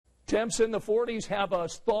Temps in the 40s have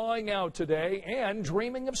us thawing out today and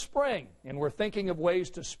dreaming of spring, and we're thinking of ways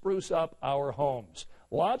to spruce up our homes.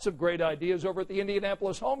 Lots of great ideas over at the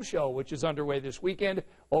Indianapolis Home Show, which is underway this weekend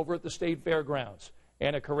over at the State Fairgrounds.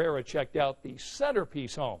 Anna Carrera checked out the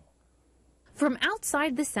Centerpiece home. From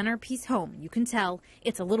outside the Centerpiece home, you can tell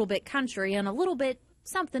it's a little bit country and a little bit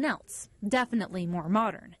something else, definitely more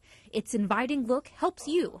modern. Its inviting look helps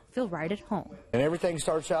you feel right at home. And everything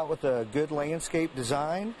starts out with a good landscape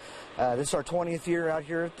design. This is our 20th year out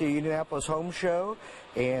here at the Indianapolis Home Show,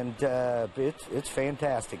 and it's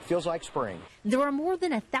fantastic. Feels like spring. There are more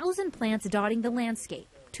than 1,000 plants dotting the landscape,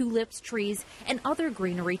 tulips, trees, and other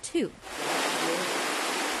greenery too.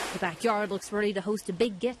 The backyard looks ready to host a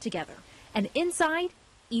big get-together, and inside,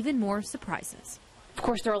 even more surprises. Of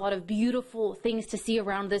course, there are a lot of beautiful things to see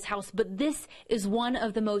around this house, but this is one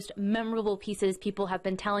of the most memorable pieces people have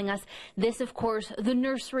been telling us. This, of course, the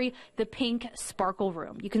nursery, the pink sparkle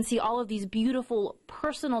room. You can see all of these beautiful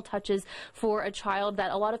personal touches for a child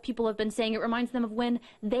that a lot of people have been saying it reminds them of when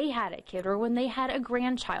they had a kid or when they had a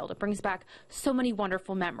grandchild. It brings back so many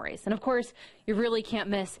wonderful memories. And of course, you really can't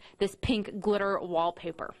miss this pink glitter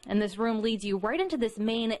wallpaper. And this room leads you right into this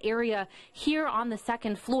main area here on the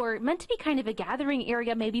second floor, meant to be kind of a gathering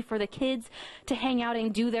area maybe for the kids to hang out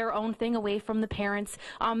and do their own thing away from the parents.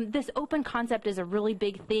 This open concept is a really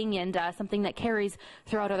big thing and something that carries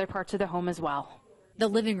throughout other parts of the home as well. The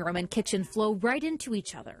living room and kitchen flow right into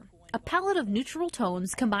each other. A palette of neutral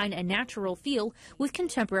tones combine a natural feel with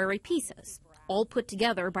contemporary pieces, all put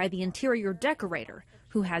together by the interior decorator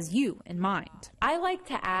who has you in mind. I like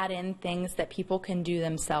to add in things that people can do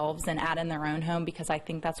themselves and add in their own home, because I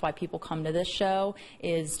think that's why people come to this show,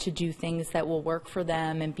 is to do things that will work for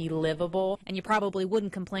them and be livable. And you probably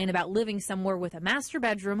wouldn't complain about living somewhere with a master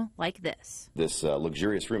bedroom like this. This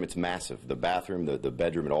luxurious room, it's massive. The bathroom, the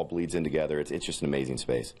bedroom, it all bleeds in together. It's just an amazing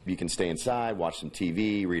space. You can stay inside, watch some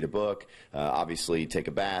TV, read a book, obviously take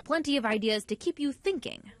a bath. Plenty of ideas to keep you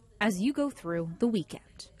thinking as you go through the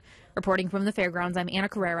weekend. Reporting from the fairgrounds, I'm Anna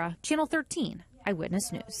Carrera, Channel 13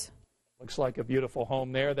 Eyewitness News. Looks like a beautiful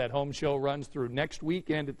home there. That home show runs through next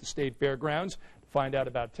weekend at the State Fairgrounds. To find out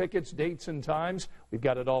about tickets, dates, and times, we've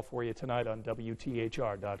got it all for you tonight on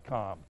WTHR.com.